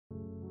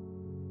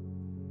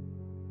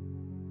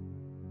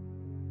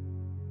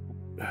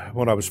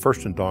when I was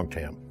first in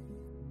Dongtam.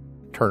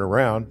 Turn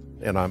around,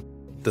 and I'm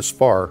this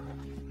far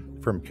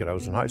from a kid I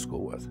was in high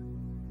school with.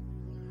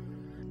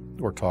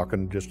 We're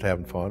talking, just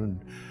having fun,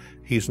 and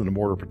he's in the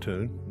mortar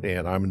platoon,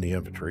 and I'm in the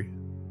infantry.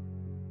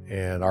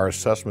 And our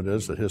assessment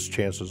is that his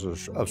chances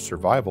of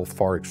survival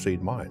far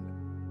exceed mine.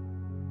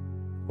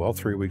 Well,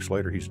 3 weeks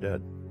later, he's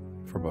dead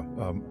from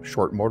a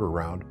short mortar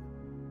round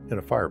in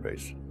a fire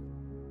base.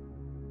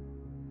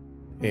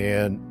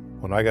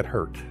 And when I got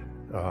hurt,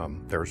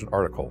 there was an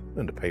article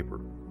in the paper,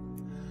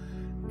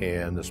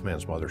 and this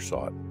man's mother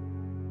saw it.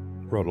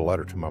 Wrote a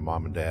letter to my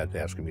mom and dad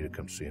asking me to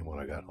come see him when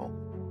I got home.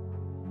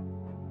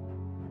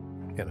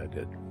 And I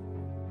did.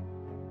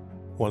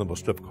 One of the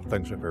most difficult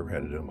things I've ever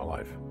had to do in my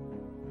life.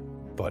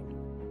 But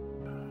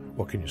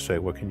what can you say?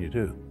 What can you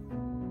do?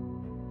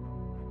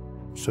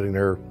 Sitting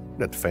there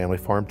at the family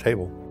farm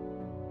table,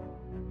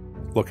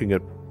 looking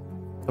at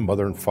a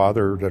mother and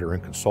father that are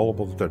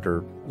inconsolable that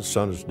their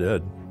son is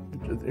dead.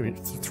 I mean,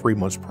 3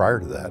 months prior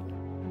to that.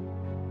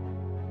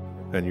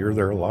 And you're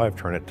there alive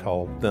trying to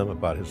tell them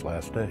about his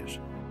last days.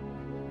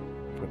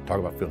 Talk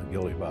about feeling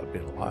guilty about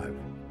being alive.